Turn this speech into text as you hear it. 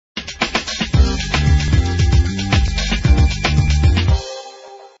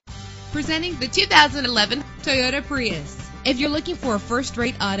Presenting the 2011 Toyota Prius. If you're looking for a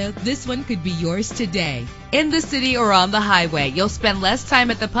first-rate auto, this one could be yours today. In the city or on the highway, you'll spend less time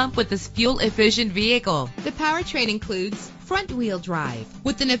at the pump with this fuel-efficient vehicle. The powertrain includes front-wheel drive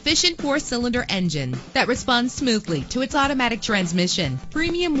with an efficient 4-cylinder engine that responds smoothly to its automatic transmission.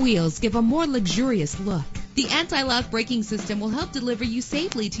 Premium wheels give a more luxurious look. The anti-lock braking system will help deliver you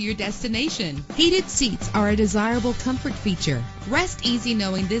safely to your destination. Heated seats are a desirable comfort feature. Rest easy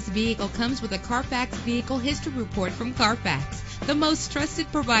knowing this vehicle comes with a Carfax Vehicle History Report from Carfax, the most trusted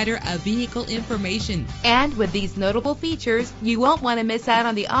provider of vehicle information. And with these notable features, you won't want to miss out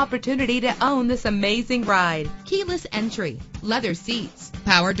on the opportunity to own this amazing ride. Keyless entry, leather seats,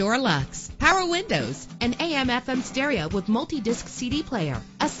 power door locks, power windows, an AM/FM stereo with multi-disc CD player,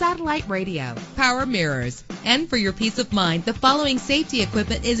 a satellite radio, power mirrors. And for your peace of mind, the following safety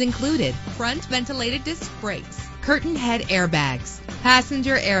equipment is included: front ventilated disc brakes, curtain head airbags,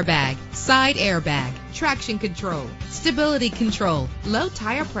 passenger airbag, side airbag, traction control, stability control, low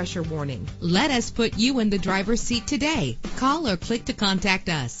tire pressure warning. Let us put you in the driver's seat today. Call or click to contact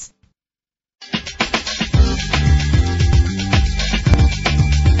us.